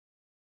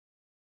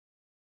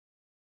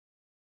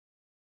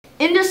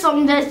In the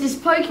song, there's this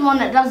Pokemon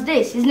that does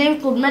this. His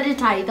name's called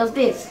Meditate. He does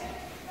this.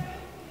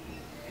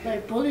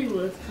 Like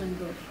Bollywood,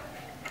 kind of.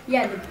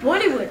 Yeah, the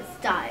Bollywood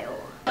style.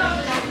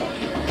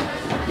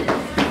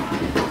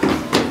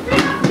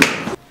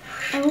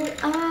 Oh,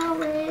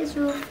 always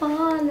will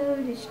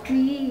follow the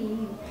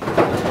stream.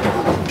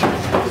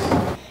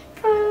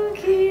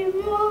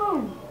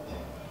 Pokemon.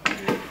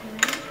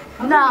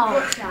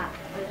 Now,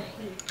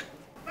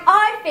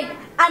 I think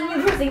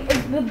Animal Crossing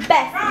is the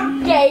best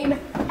game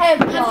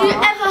ever. have you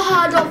ever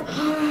heard of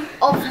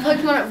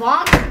Pokemon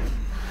Advance?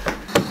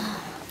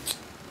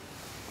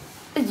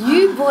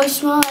 You boys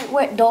smell like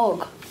wet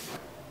dog.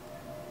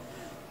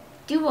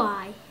 Do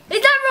I?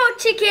 Is that raw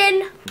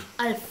chicken?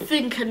 I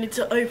think I need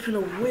to open a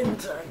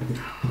window.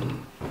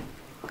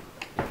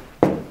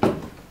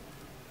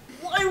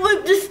 Why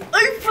won't this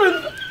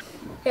open?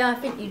 Yeah, I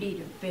think you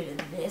need a bit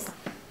of this.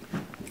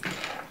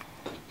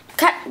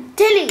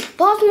 Tilly,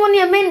 pass me one of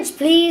your mints,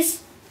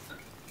 please.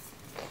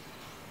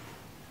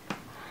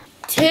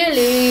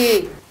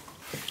 Tilly,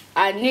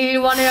 I need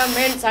one of your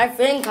mints. I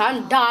think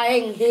I'm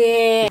dying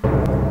here.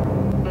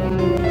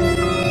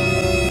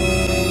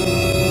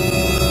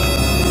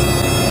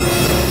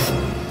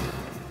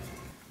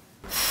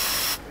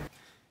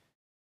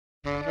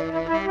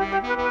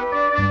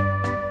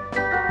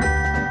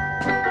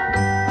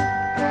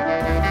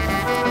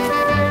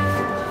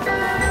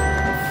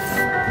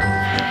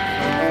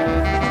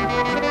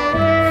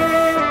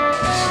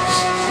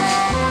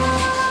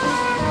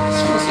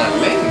 Smells like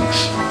Lynx.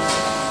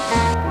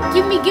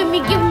 Give me.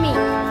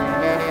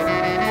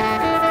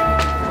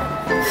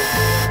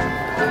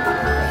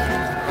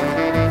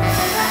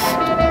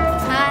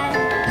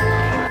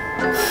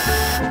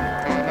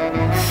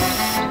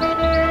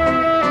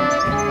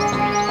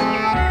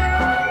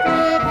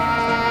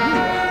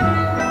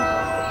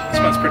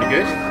 Smells pretty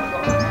good.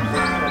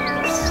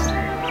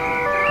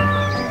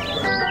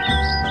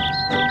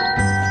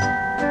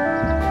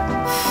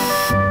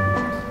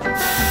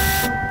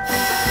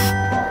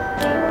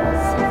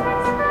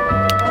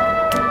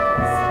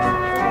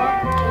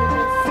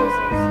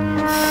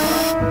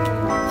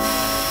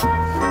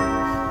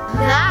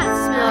 That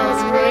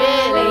smells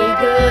really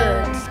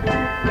good.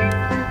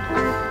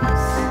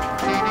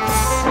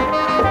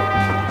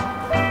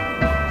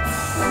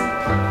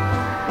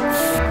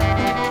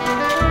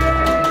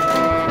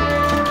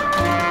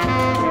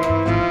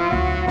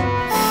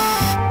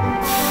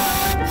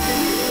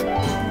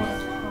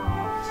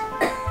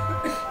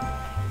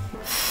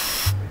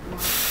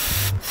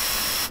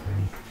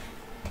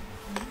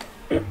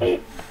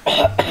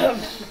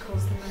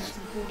 Because the most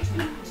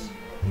important.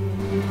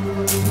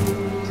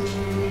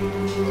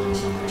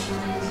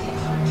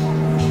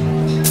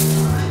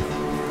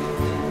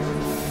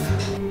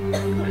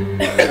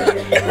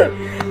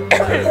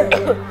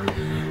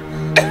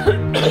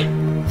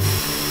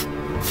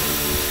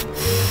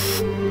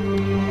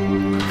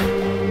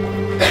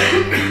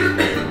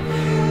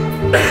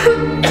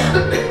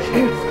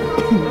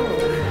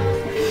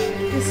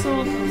 This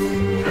all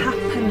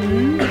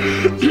happened.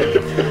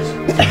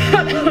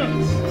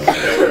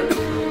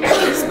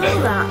 Smell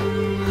that.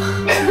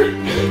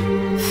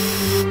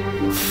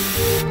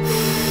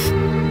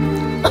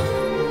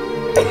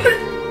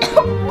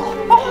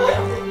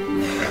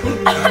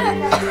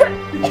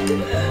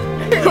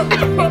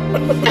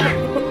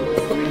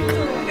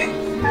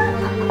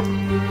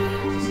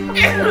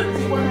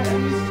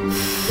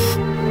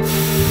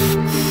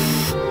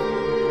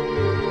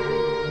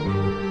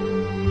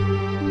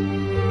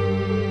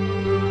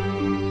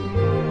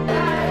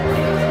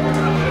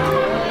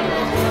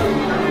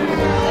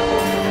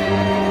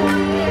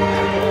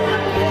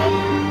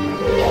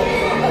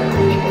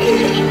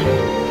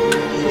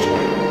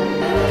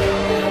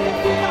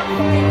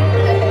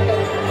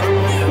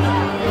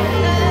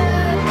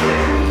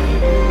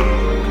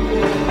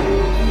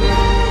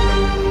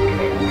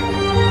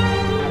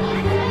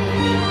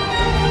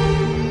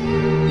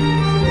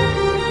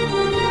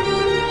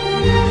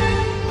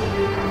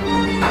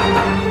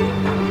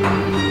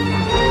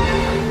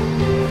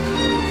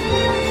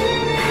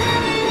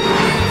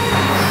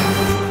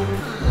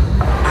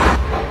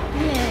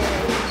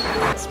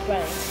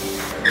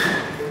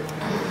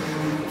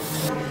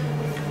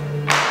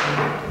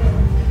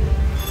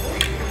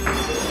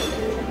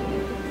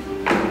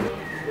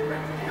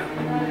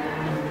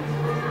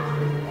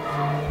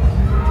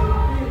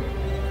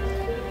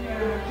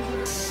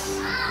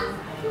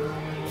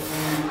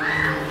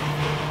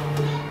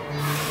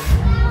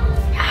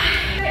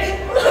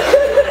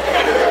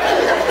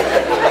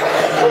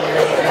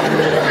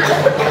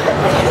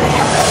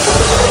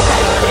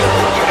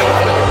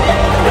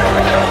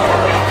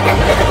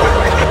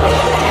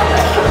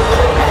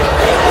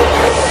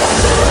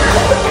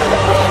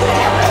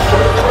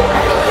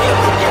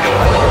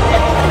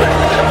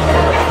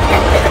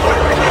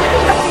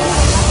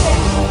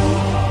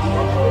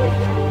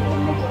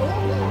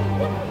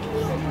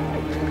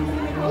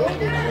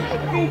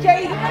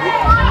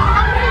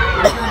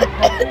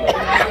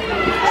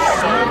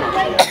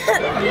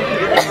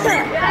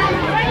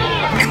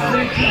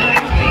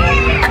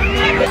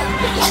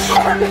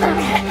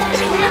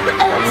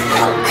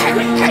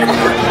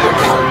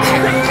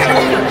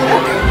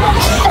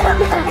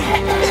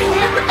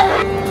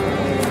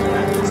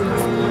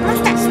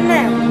 What's that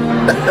smell?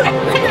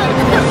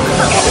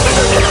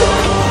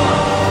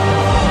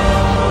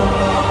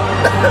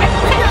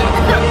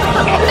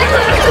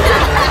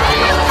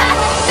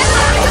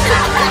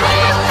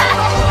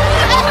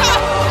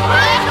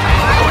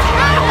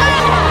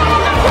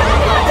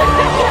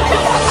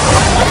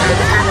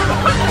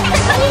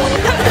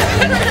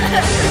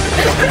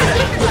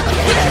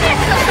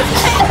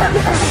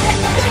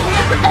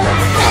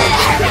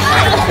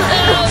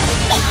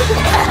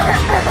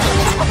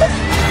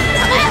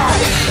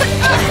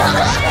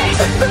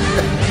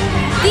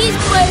 These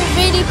boys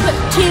really put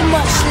too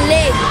much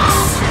Lynx.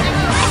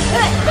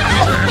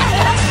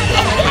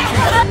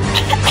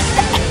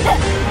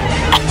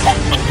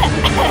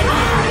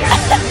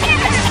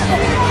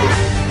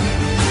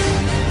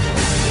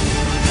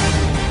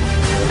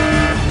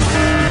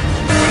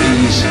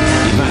 Please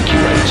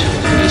evacuate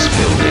this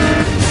building.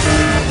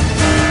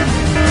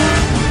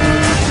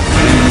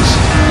 Please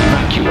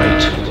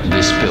evacuate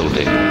this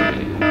building.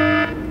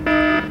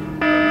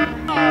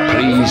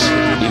 Please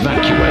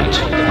evacuate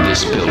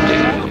this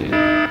building.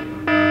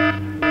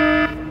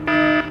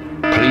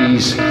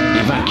 Please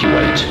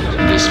evacuate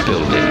this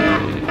building.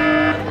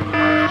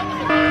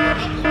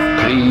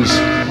 Please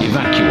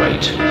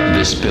evacuate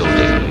this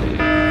building.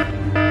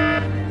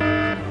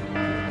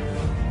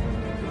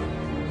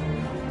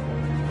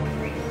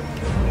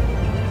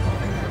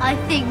 I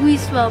think we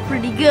smell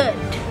pretty good.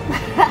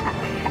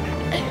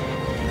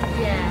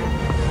 Yeah.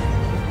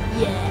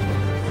 Yeah.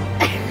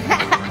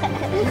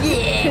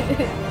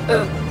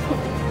 Yeah.